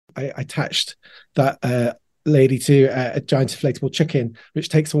I attached that lady to a giant inflatable chicken, which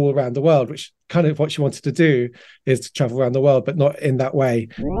takes her all around the world, which kind of what she wanted to do is to travel around the world, but not in that way.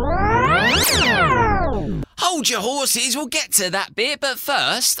 Hold your horses, we'll get to that bit, but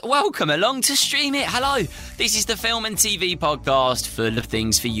first, welcome along to Stream It. Hello, this is the film and TV podcast full of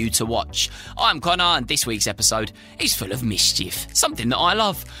things for you to watch. I'm Connor, and this week's episode is full of mischief, something that I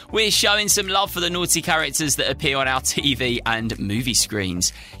love. We're showing some love for the naughty characters that appear on our TV and movie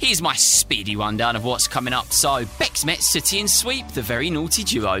screens. Here's my speedy rundown of what's coming up. So, Bex met Sooty and Sweep, the very naughty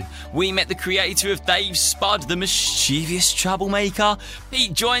duo. We met the creator of Dave's Spud, the mischievous troublemaker.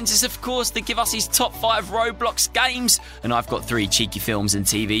 Pete joins us, of course, to give us his top 5 Roblox games, and I've got 3 cheeky films and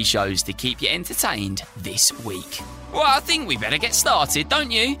TV shows to keep you entertained this week. Well, I think we better get started,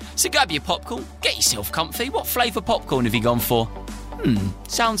 don't you? So grab your popcorn, get yourself comfy. What flavour popcorn have you gone for?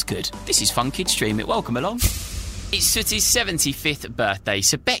 Sounds good. This is Fun Kids Stream It. Welcome along. It's Sooty's 75th birthday,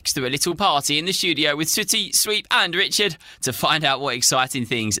 so Bex threw a little party in the studio with Sooty, Sweep and Richard to find out what exciting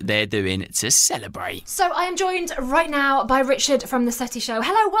things they're doing to celebrate. So I am joined right now by Richard from The Sooty Show.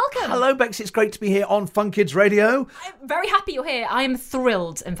 Hello, welcome. Hello, Bex. It's great to be here on Fun Kids Radio. I'm very happy you're here. I am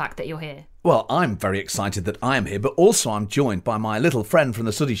thrilled, in fact, that you're here. Well, I'm very excited that I am here, but also I'm joined by my little friend from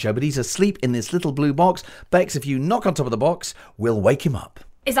The Sooty Show, but he's asleep in this little blue box. Bex, if you knock on top of the box, we'll wake him up.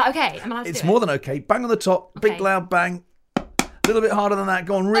 Is that okay? Am I allowed to It's do more it? than okay. Bang on the top, Okay. big loud bang. A little bit harder than that.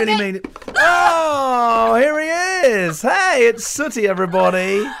 Go on, really Okay. mean it. Oh, here he is. Hey, it's Sooty,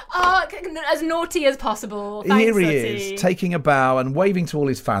 everybody. Oh, as naughty as possible. Thanks, Here he Sooty. is, taking a bow and waving to all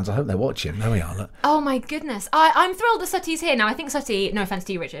his fans. I hope they're watching. There we are, look. Oh my goodness. I'm thrilled that Sooty's here. Now, I think Sooty, no offence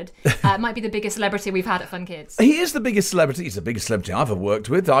to you, Richard, might be the biggest celebrity we've had at Fun Kids. He is the biggest celebrity. He's the biggest celebrity I've ever worked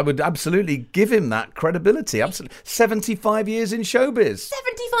with. I would absolutely give him that credibility. Absolutely. 75 years in showbiz.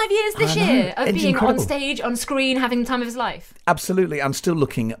 75 years this I know. year of It's being incredible. on stage, on screen, having the time of his life. Absolutely. I'm still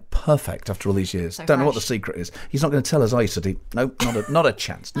looking perfect after all these years. So Don't know what the fresh. secret is. He's not going to tell us, are you, Sooty? No, not a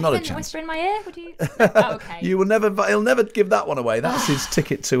chance. Not a Even chance. whisper in my ear, would you? Oh, okay. You will never. He'll never give that one away. That's his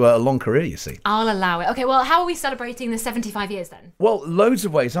ticket to a long career, you see. I'll allow it. Okay, well, how are we celebrating the 75 years then? Well, loads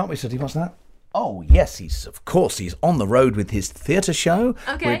of ways, aren't we, Sooty? What's that? Oh, yes, he's on the road with his theatre show.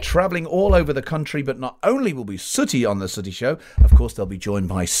 Okay. We're travelling all over the country, but not only will be Sooty on the Sooty Show, of course, they'll be joined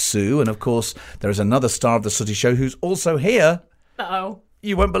by Sue, and of course, there is another star of the Sooty Show who's also here. Uh-oh.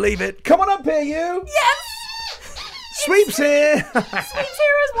 You won't believe it. Come on up here, you! Yes! Sweep's here! Sweet's here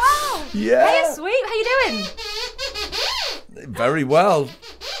as well. Yeah. Hey, Sweet, how you doing? Very well.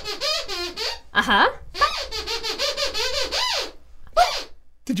 Uh-huh.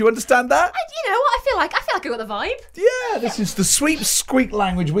 Did you understand that? You know what? I feel like I got the vibe. Yeah, this is the Sweep squeak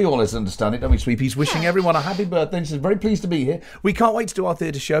language. We always understand it, don't we, Sweep? He's wishing everyone a happy birthday and says, very pleased to be here. We can't wait to do our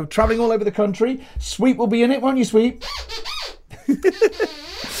theatre show. Travelling all over the country. Sweep will be in it, won't you, Sweep? I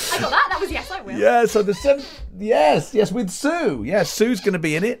got that. That was yes, I will. Yeah, so the seventh... Yes, with Sue. Yes, Sue's going to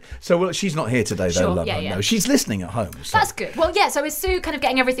be in it. So well, she's not here today, though, Sure, love yeah, her. yeah. No, she's listening at home. So. That's good. Well, yeah, so is Sue kind of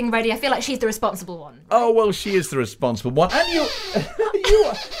getting everything ready? I feel like she's the responsible one. Oh, well, she is the responsible one. And you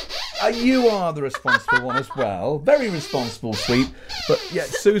are the responsible one as well. Very responsible, Sweep. But yeah,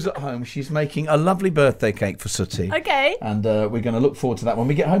 Sue's at home. She's making a lovely birthday cake for Sooty. Okay. And we're going to look forward to that when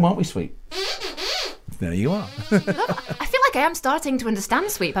we get home, aren't we, Sweep? There you are. I feel like I am starting to understand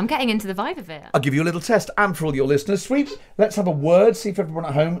Sweep. I'm getting into the vibe of it. I'll give you a little test. And for all your listeners, Sweep, let's have a word, see if everyone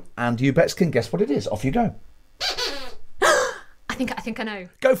at home and you, Bex, can guess what it is. Off you go. I think I know.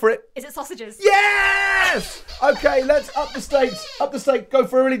 Go for it. Is it sausages? Yes! Okay, let's up the stakes. Up the stake. Go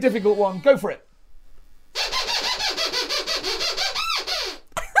for a really difficult one. Go for it.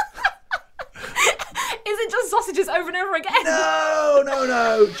 Is it just sausages over and over again?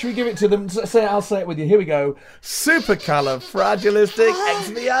 No. Should we give it to them? I'll say it with you. Here we go.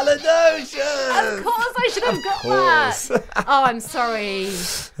 Supercalifragilisticexpialidocious. Of course I should have got course. that. Oh, I'm sorry.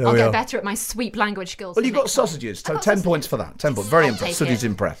 I'll we get are. better at my Sweep language skills. Well, for you've got next time. sausages, I so got 10 sausages. points for that. 10 points. Very I'll impressed. take Sooty's it.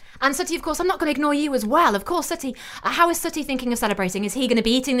 impressed. And Sooty, of course, I'm not going to ignore you as well. Of course, Sooty. How is Sooty thinking of celebrating? Is he going to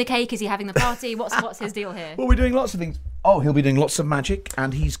be eating the cake? Is he having the party? What's his deal here? Well, we're doing lots of things. Oh, he'll be doing lots of magic,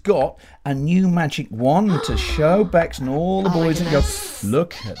 and he's got a new magic wand to show Bex and all the Oh, my boys and go, goodness.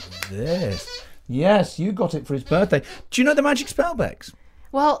 look at this. Yes, you got it for his birthday. Do you know the magic spell, Bex?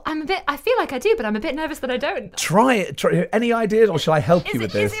 Well, I feel like I do, but I'm a bit nervous that I don't. Try it. Any ideas, or shall I help Is you it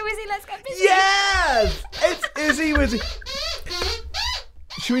with this? Izzy Wizzy? Let's go busy. Yes! It's Izzy Wizzy.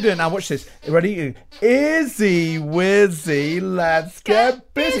 Should we do it now? Watch this. Ready? Izzy Wizzy, let's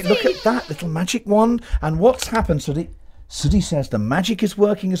get busy. Look at that little magic wand. And what's happened, Sooty? Sooty says the magic is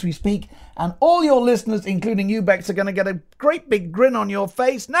working as we speak, and all your listeners, including you, Bex, are going to get a great big grin on your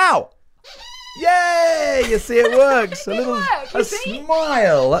face now. Yay! You see, it works. A see?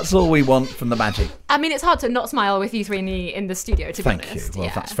 smile. That's all we want from the magic. I mean, it's hard to not smile with you three in the studio, to be honest. Thank you.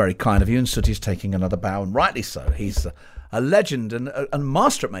 Well, that's very kind of you. And Sooty's taking another bow, and rightly so. He's a legend and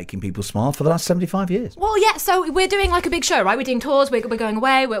master at making people smile for the last 75 years. Well, yeah, so we're doing like a big show, right? We're doing tours, we're going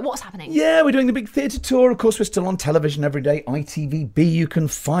away. What's happening? Yeah, we're doing the big theatre tour. Of course, we're still on television every day. ITVB, you can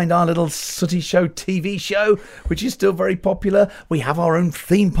find our little Sooty Show TV show, which is still very popular. We have our own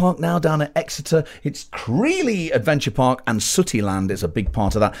theme park now down at Exeter. It's Creeley Adventure Park, and Sooty Land is a big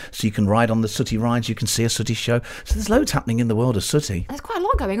part of that. So you can ride on the Sooty rides, you can see a Sooty show. So there's loads happening in the world of Sooty. There's quite a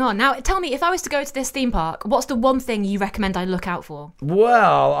lot going on. Now, tell me, if I was to go to this theme park, what's the one thing you recommend I look out for?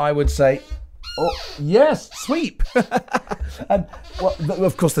 Well, I would say, yes, sweep. And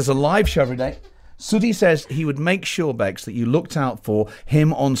of course, there's a live show every day. Sooty says he would make sure, Bex, that you looked out for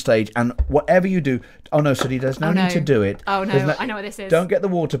him on stage, and whatever you do. Oh no, Sooty, there's no need to do it. Oh no, I know what this is. Don't get the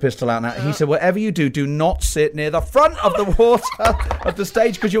water pistol out now. He said, whatever you do, do not sit near the front of the water of the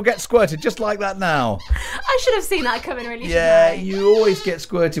stage, because you'll get squirted just like that now. I should have seen that coming, really. Yeah, you always get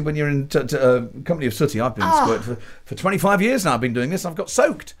squirted when you're in company of Sooty. I've been squirted for 25 years now. I've been doing this. I've got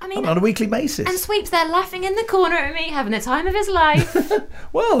soaked. I mean, on a weekly basis. And Sweep's there laughing in the corner at me, having the time of his life.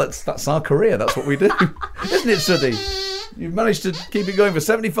 Well, that's our career. That's what we do. Isn't it, Sooty? You've managed to keep it going for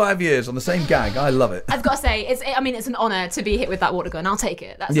 75 years on the same gag. I love it. I've got to say, it's an honour to be hit with that water gun. I'll take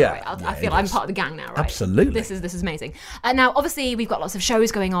it. That's all right. I feel I'm part of the gang now, right? Absolutely. This is amazing. Now, obviously, we've got lots of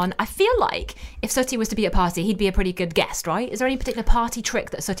shows going on. I feel like if Sooty was to be at a party, he'd be a pretty good guest, right? Is there any particular party trick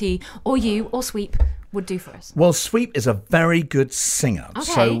that Sooty or you or Sweep would do for us? Well, Sweep is a very good singer. Okay.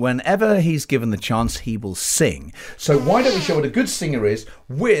 So whenever he's given the chance, he will sing. So why don't we show what a good singer is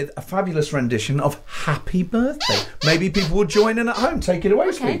with a fabulous rendition of Happy Birthday? Maybe people will join in at home. Take it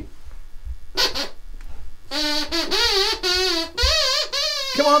away, Sweep.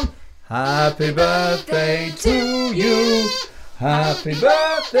 Come on. Happy birthday to you. Happy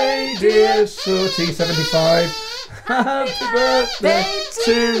birthday, dear Sooty 75. Happy birthday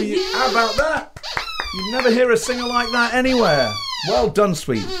to you. How about that? You'd never hear a singer like that anywhere. Well done,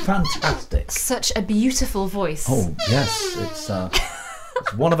 Sweep. Fantastic. Such a beautiful voice. Oh, yes. It's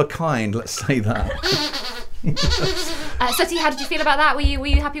one of a kind, let's say that. Sooty, how did you feel about that? Were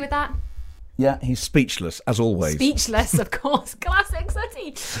you happy with that? Yeah, he's speechless, as always. Speechless, of course. Classic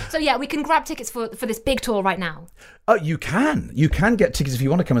Sooty. So yeah, we can grab tickets for this big tour right now. Oh, you can. You can get tickets if you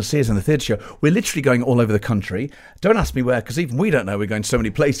want to come and see us in the theatre show. We're literally going all over the country. Don't ask me where, because even we don't know. We're going so many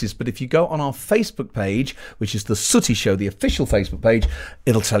places. But if you go on our Facebook page, which is the Sooty Show, the official Facebook page,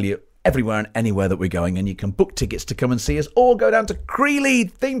 it'll tell you everywhere and anywhere that we're going, and you can book tickets to come and see us, or go down to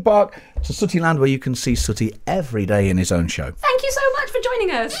Creeley Theme Park to Sooty Land, where you can see Sooty every day in his own show. Thank you so much for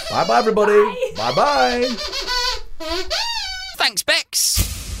joining us. Bye-bye, everybody. Bye-bye. Thanks,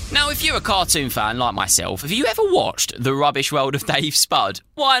 Bex. Now, if you're a cartoon fan like myself, have you ever watched The Rubbish World of Dave Spud?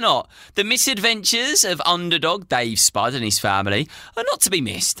 Why not? The misadventures of underdog Dave Spud and his family are not to be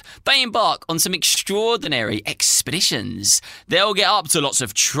missed. They embark on some extraordinary expeditions. They'll get up to lots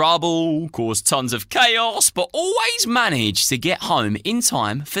of trouble, cause tons of chaos, but always manage to get home in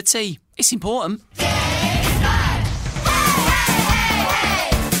time for tea. It's important.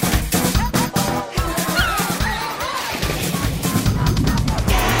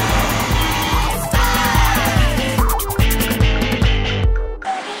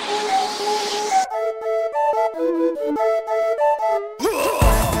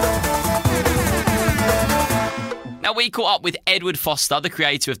 Now, we caught up with Edward Foster, the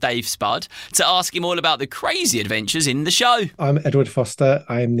creator of Dave Spud, to ask him all about the crazy adventures in the show. I'm Edward Foster.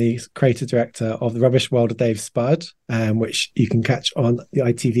 I'm the creative director of The Rubbish World of Dave Spud, which you can catch on the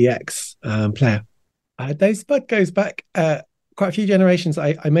ITVX player. Dave Spud goes back quite a few generations.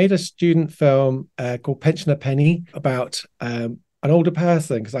 I made a student film called Pensioner Penny about an older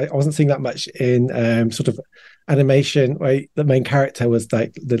person, because I wasn't seeing that much in sort of animation where the main character was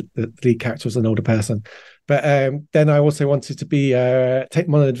like the lead character was an older person. But then I also wanted to be take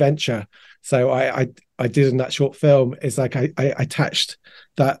them on an adventure. So I did in that short film is like I attached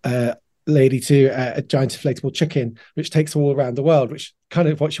that lady to a giant inflatable chicken, which takes her all around the world, which kind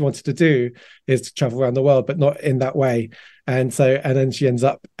of what she wanted to do is to travel around the world, but not in that way. And then she ends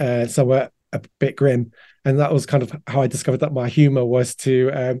up somewhere a bit grim. And that was kind of how I discovered that my humor was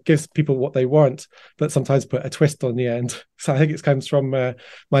to give people what they want, but sometimes put a twist on the end. So I think it comes from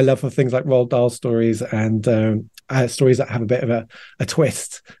my love for things like Roald Dahl stories and stories that have a bit of a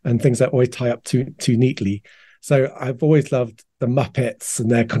twist and things that always tie up too neatly. So I've always loved the Muppets and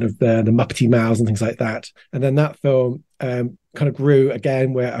their kind of the Muppety Mouse and things like that. And then that film kind of grew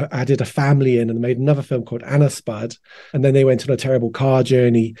again, where I added a family in and made another film called Anna Spud. And then they went on a terrible car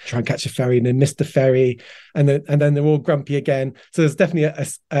journey, try and catch a ferry, and then missed the ferry. And then they're all grumpy again. So there's definitely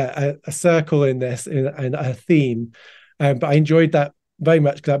a circle in this and a theme. But I enjoyed that very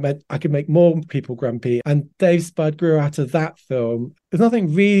much because that meant I could make more people grumpy. And Dave Spud grew out of that film. There's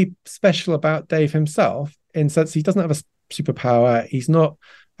nothing really special about Dave himself, in the sense he doesn't have a superpower. He's not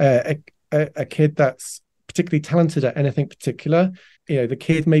a kid that's particularly talented at anything particular. The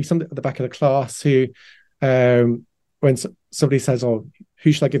kid maybe something at the back of the class who, when somebody says, "Oh,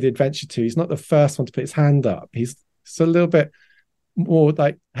 who should I give the adventure to?" he's not the first one to put his hand up. He's a little bit more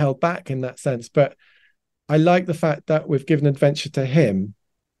like held back in that sense. But I like the fact that we've given adventure to him,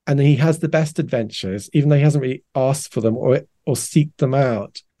 and he has the best adventures, even though he hasn't really asked for them or seek them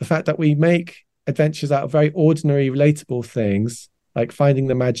out. The fact that we make adventures out of very ordinary, relatable things, like finding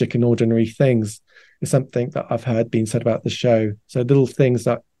the magic in ordinary things, is something that I've heard being said about the show. So little things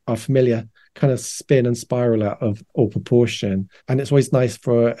that are familiar kind of spin and spiral out of all proportion. And it's always nice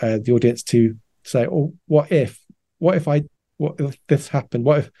for the audience to say, "Oh, what if this happened?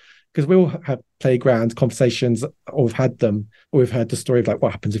 What if?" Because we all have playground conversations, or we've had them, or we've heard the story of like,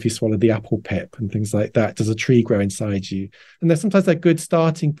 what happens if you swallow the apple pip and things like that? Does a tree grow inside you? And sometimes they're good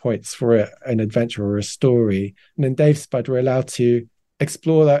starting points for an adventure or a story. And in Dave Spud, we're allowed to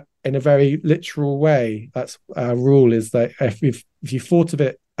explore that in a very literal way. That's our rule, is that if you thought of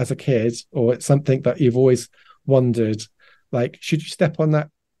it as a kid, or it's something that you've always wondered, like, should you step on that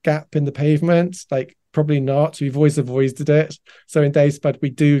gap in the pavement? Like, probably not. We've always avoided it. So in Dave Spud, we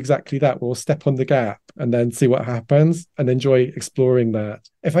do exactly that. We'll step on the gap and then see what happens and enjoy exploring that.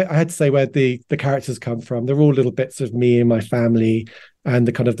 If I had to say where the characters come from, they're all little bits of me and my family, and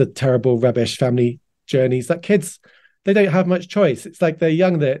the kind of the terrible, rubbish family journeys that kids, they don't have much choice. It's like they're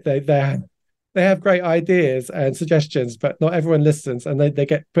young, they have great ideas and suggestions, but not everyone listens, and they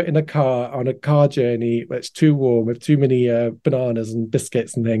get put in a car on a car journey that's too warm with too many bananas and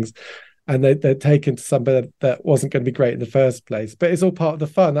biscuits and things. And they're taken to somewhere that wasn't going to be great in the first place. But it's all part of the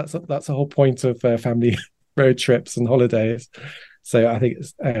fun. That's the whole point of family road trips and holidays. So I think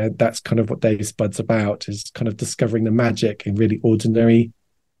that's kind of what Dave Spud's about, is kind of discovering the magic in really ordinary,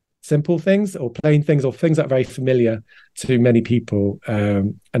 simple things, or plain things, or things that are very familiar to many people,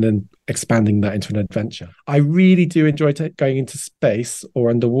 and then expanding that into an adventure. I really do enjoy going into space or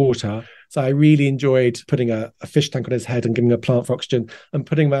underwater. So I really enjoyed putting a fish tank on his head and giving a plant for oxygen, and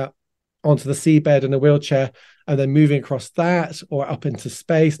putting that onto the seabed in a wheelchair, and then moving across that or up into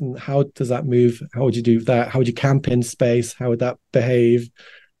space. And how does that move? How would you do that? How would you camp in space? How would that behave?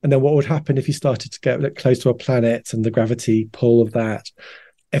 And then what would happen if you started to get close to a planet and the gravity pull of that?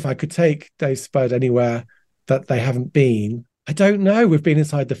 If I could take Dave Spud anywhere that they haven't been, I don't know. We've been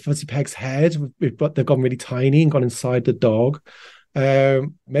inside the Fuzzy Peg's head. They've gone really tiny and gone inside the dog.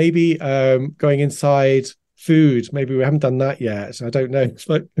 Maybe going inside food. Maybe we haven't done that yet. I don't know.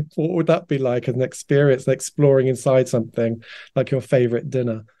 Like, what would that be like as an experience, like exploring inside something like your favorite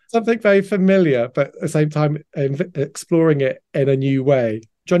dinner? Something very familiar, but at the same time exploring it in a new way.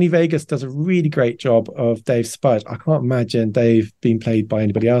 Johnny Vegas does a really great job of Dave Spud. I can't imagine Dave being played by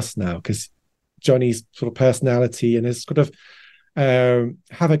anybody else now, because Johnny's sort of personality and his sort of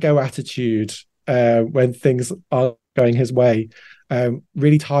have a go attitude when things are going his way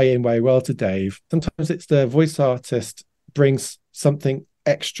really tie in very well to Dave. Sometimes it's the voice artist brings something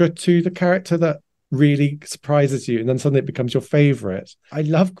extra to the character that really surprises you, and then suddenly it becomes your favorite. I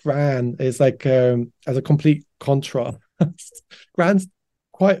love Gran as like as a complete contrast. Gran's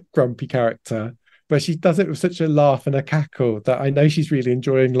quite a grumpy character, but she does it with such a laugh and a cackle that I know she's really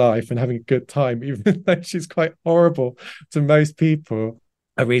enjoying life and having a good time, even though she's quite horrible to most people.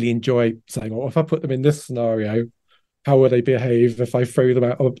 I really enjoy saying, "Oh, if I put them in this scenario, how will they behave? If I throw them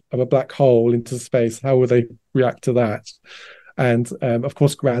out of a black hole into space, how will they react to that?" And of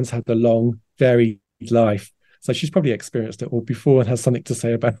course, Gran's had the long, varied life, so she's probably experienced it all before and has something to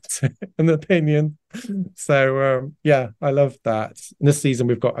say about it, an opinion. So yeah, I love that. In this season,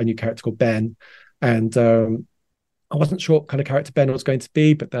 we've got a new character called Ben, and I wasn't sure what kind of character Ben was going to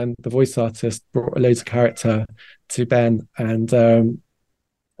be, but then the voice artist brought loads of character to Ben, and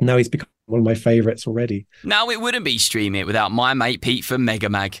now he's become one of my favourites already. Now, it wouldn't be Stream It without my mate Pete from Mega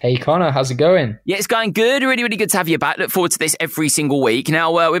Mag. Hey Connor, how's it going? Yeah, it's going good. Really, really good to have you back. Look forward to this every single week.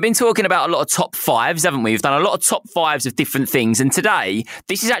 Now, we've been talking about a lot of top fives, haven't we? We've done a lot of top fives of different things. And today,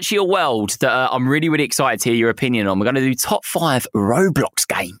 this is actually a world that I'm really, really excited to hear your opinion on. We're going to do top 5 Roblox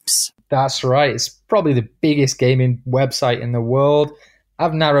games. That's right. It's probably the biggest gaming website in the world.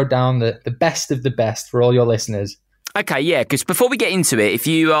 I've narrowed down the best of the best for all your listeners. Okay, yeah, because before we get into it, if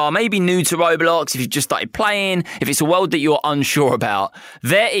you are maybe new to Roblox, if you've just started playing, if it's a world that you're unsure about,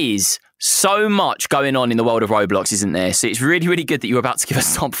 there is so much going on in the world of Roblox, isn't there? So it's really, really good that you're about to give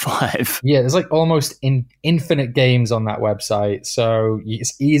us top 5. Yeah, there's like almost infinite games on that website, so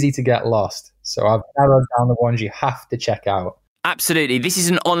it's easy to get lost. So I've narrowed down the ones you have to check out. Absolutely. This is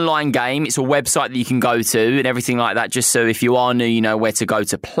an online game. It's a website that you can go to and everything like that. Just so if you are new, you know where to go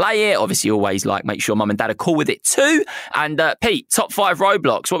to play it. Obviously, always make sure mum and dad are cool with it too. And Pete, top 5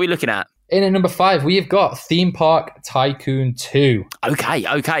 Roblox. What are we looking at? In at number 5, we have got Theme Park Tycoon 2.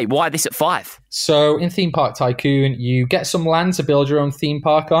 Okay. Why this at 5? So in Theme Park Tycoon, you get some land to build your own theme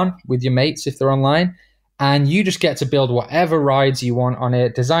park on with your mates if they're online. And you just get to build whatever rides you want on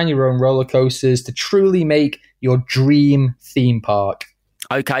it, design your own roller coasters to truly make your dream theme park.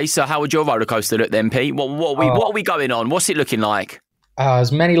 Okay, so how would your roller coaster look then, Pete? What are we going on? What's it looking like?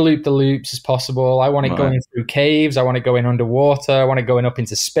 As many loop-the-loops as possible. I want it going through caves. I want it going underwater. I want it going up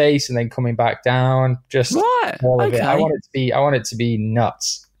into space and then coming back down. Just all of it. I want it to be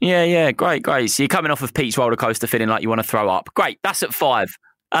nuts. Yeah, great. So you're coming off of Pete's roller coaster feeling like you want to throw up. Great, that's at 5.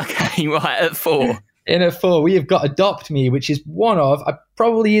 Okay, right, at 4. In at 4, we have got Adopt Me, which is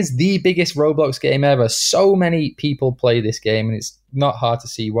probably is the biggest Roblox game ever. So many people play this game, and it's not hard to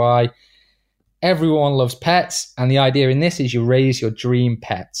see why. Everyone loves pets, and the idea in this is you raise your dream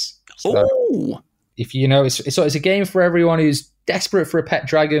pets. So if you know, it's a game for everyone who's desperate for a pet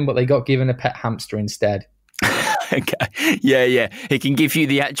dragon, but they got given a pet hamster instead. Okay. Yeah. It can give you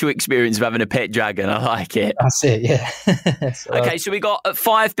the actual experience of having a pet dragon. I like it. That's it, yeah. So we got at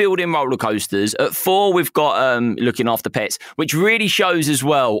 5 building roller coasters. At 4, we've got looking after pets, which really shows as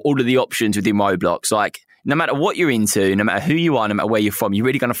well all of the options within Roblox. Like, no matter what you're into, no matter who you are, no matter where you're from, you're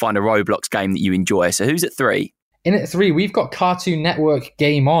really going to find a Roblox game that you enjoy. So who's at 3? In at 3, we've got Cartoon Network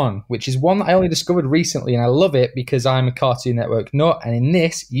Game On, which is one that I only discovered recently, and I love it because I'm a Cartoon Network nut. And in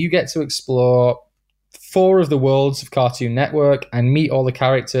this, you get to explore 4 of the worlds of Cartoon Network and meet all the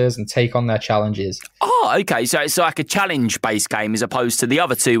characters and take on their challenges. Oh, okay. So it's like a challenge-based game as opposed to the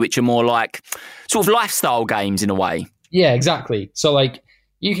other 2, which are more like sort of lifestyle games in a way. Yeah, exactly. So like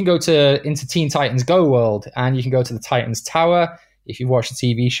you can go into Teen Titans Go World and you can go to the Titans Tower. If you watch the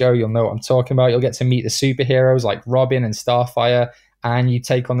TV show, you'll know what I'm talking about. You'll get to meet the superheroes like Robin and Starfire, and you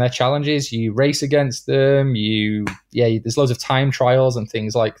take on their challenges. You race against them. There's loads of time trials and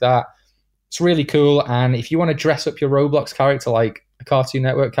things like that. It's really cool, and if you want to dress up your Roblox character like a Cartoon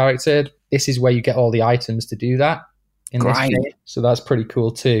Network character, this is where you get all the items to do that in this game. So that's pretty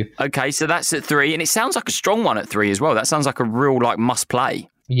cool too. Okay, so that's at 3, and it sounds like a strong one at 3 as well. That sounds like a real must play.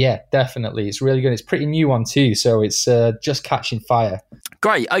 Yeah, definitely. It's really good. It's a pretty new one too, so it's just catching fire.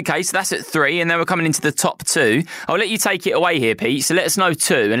 Great. Okay, so that's at 3, and then we're coming into the top 2. I'll let you take it away here, Pete. So let us know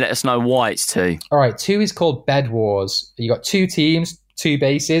 2, and let us know why it's 2. All right, 2 is called Bed Wars. You got 2 teams, 2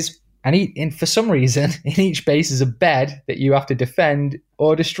 bases. And for some reason, in each base is a bed that you have to defend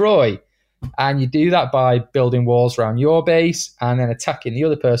or destroy. And you do that by building walls around your base and then attacking the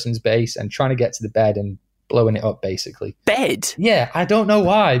other person's base and trying to get to the bed and blowing it up, basically. Bed? Yeah, I don't know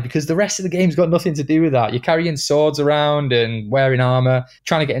why, because the rest of the game's got nothing to do with that. You're carrying swords around and wearing armor,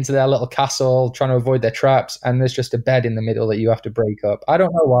 trying to get into their little castle, trying to avoid their traps, and there's just a bed in the middle that you have to break up. I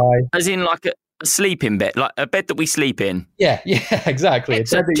don't know why. As in like a sleeping bed, like a bed that we sleep in. Yeah, exactly.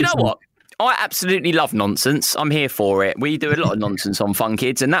 Do you know what? I absolutely love nonsense. I'm here for it. We do a lot of nonsense on Fun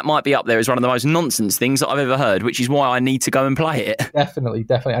Kids, and that might be up there as one of the most nonsense things that I've ever heard, which is why I need to go and play it. Definitely.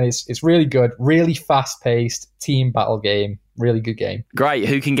 And it's really good, really fast-paced team battle game. Really good game. Great.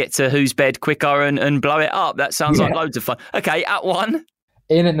 Who can get to whose bed quicker and blow it up? That sounds like loads of fun. Okay, at 1.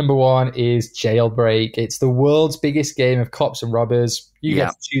 In at number 1 is Jailbreak. It's the world's biggest game of cops and robbers. You get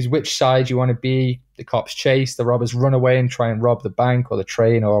to choose which side you want to be. The cops chase, the robbers run away and try and rob the bank or the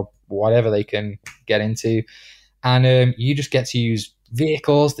train or whatever they can get into. And you just get to use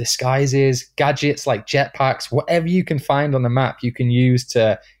vehicles, disguises, gadgets like jetpacks, whatever you can find on the map you can use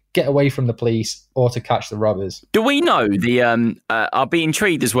to get away from the police or to catch the robbers. Do we know I'll be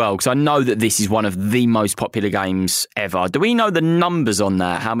intrigued as well, because I know that this is one of the most popular games ever. Do we know the numbers on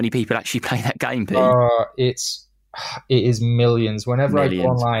that? How many people actually play that game, Pete? It is millions. Whenever I go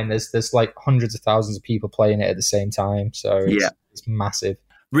online, there's like hundreds of thousands of people playing it at the same time. So it's massive.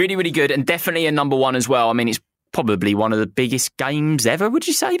 Really, really good. And definitely a number 1 as well. I mean, it's probably one of the biggest games ever, would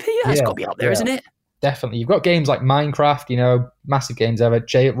you say, Pete? That's got to be up there, isn't it? Definitely. You've got games like Minecraft, massive games ever.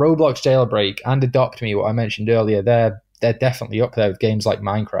 Roblox Jailbreak and Adopt Me, what I mentioned earlier, they're definitely up there with games like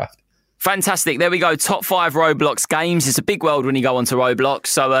Minecraft. Fantastic. There we go. Top 5 Roblox games. It's a big world when you go onto Roblox.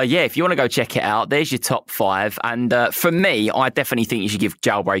 So, if you want to go check it out, there's your top 5. And for me, I definitely think you should give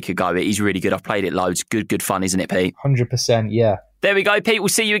Jailbreak a go. It is really good. I've played it loads. Good fun, isn't it, Pete? 100%, yeah. There we go, Pete. We'll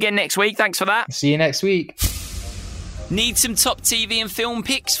see you again next week. Thanks for that. See you next week. Need some top TV and film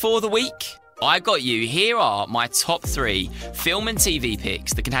picks for the week? I got you. Here are my top 3 film and TV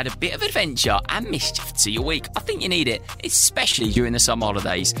picks that can add a bit of adventure and mischief to your week. I think you need it, especially during the summer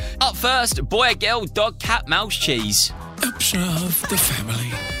holidays. Up first, boy, girl, dog, cat, mouse, cheese. Observe the family,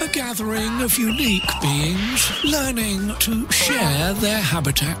 a gathering of unique beings, learning to share their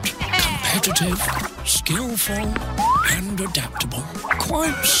habitat. Competitive, skillful, and adaptable.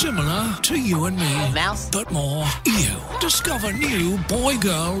 Quite similar to you and me. Mouse? But more you. Discover new boy,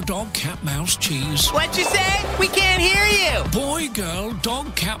 girl, dog, cat, mouse, cheese. What'd you say? We can't hear you! Boy, girl,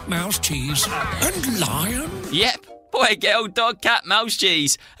 dog, cat, mouse, cheese. And lion. Yep. Boy, girl, dog, cat, mouse,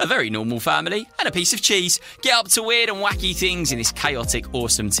 cheese. A very normal family and a piece of cheese. Get up to weird and wacky things in this chaotic,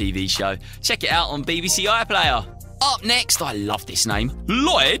 awesome TV show. Check it out on BBC iPlayer. Up next, I love this name,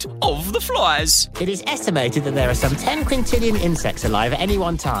 Lloyd of the Flies. It is estimated that there are some 10 quintillion insects alive at any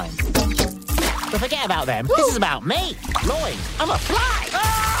one time. But forget about them. This is about me, Lloyd. I'm a fly.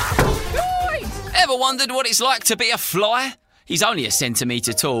 Lloyd! Ever wondered what it's like to be a fly? He's only a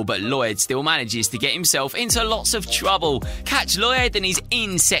centimetre tall, but Lloyd still manages to get himself into lots of trouble. Catch Lloyd and his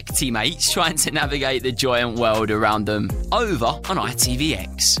insecty mates trying to navigate the giant world around them. Over on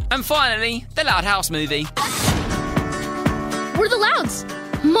ITVX. And finally, the Loud House movie. We're the Louds.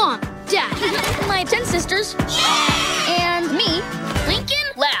 Mom, Dad, my 10 sisters, and me,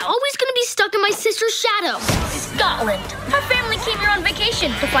 Lincoln Loud. Always gonna be stuck in my sister's shadow. Scotland. Our family came here on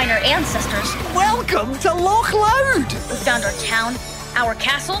vacation to find our ancestors. Welcome to Loch Loud. We found our town, our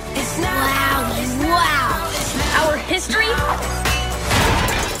castle. Wow. Our history.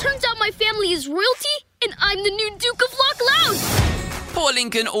 Turns out my family is royalty, and I'm the new Duke of Loch Loud. Poor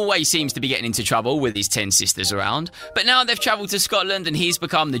Lincoln always seems to be getting into trouble with his 10 sisters around, but now they've travelled to Scotland and he's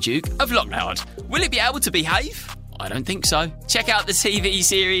become the Duke of Loch Loud. Will it be able to behave? I don't think so. Check out the TV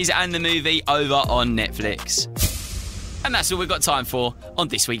series and the movie over on Netflix. And that's all we've got time for on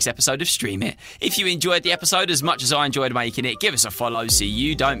this week's episode of Stream It. If you enjoyed the episode as much as I enjoyed making it, give us a follow so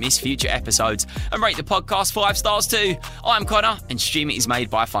you don't miss future episodes. And rate the podcast 5 stars too. I'm Connor, and Stream It is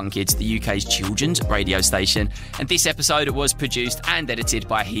made by Fun Kids, the UK's children's radio station. And this episode was produced and edited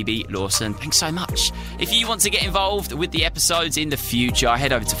by Hebe Lawson. Thanks so much. If you want to get involved with the episodes in the future,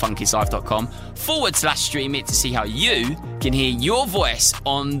 head over to funkidslive.com/stream it to see how you can hear your voice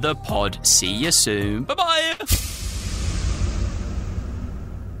on the pod. See you soon. Bye-bye.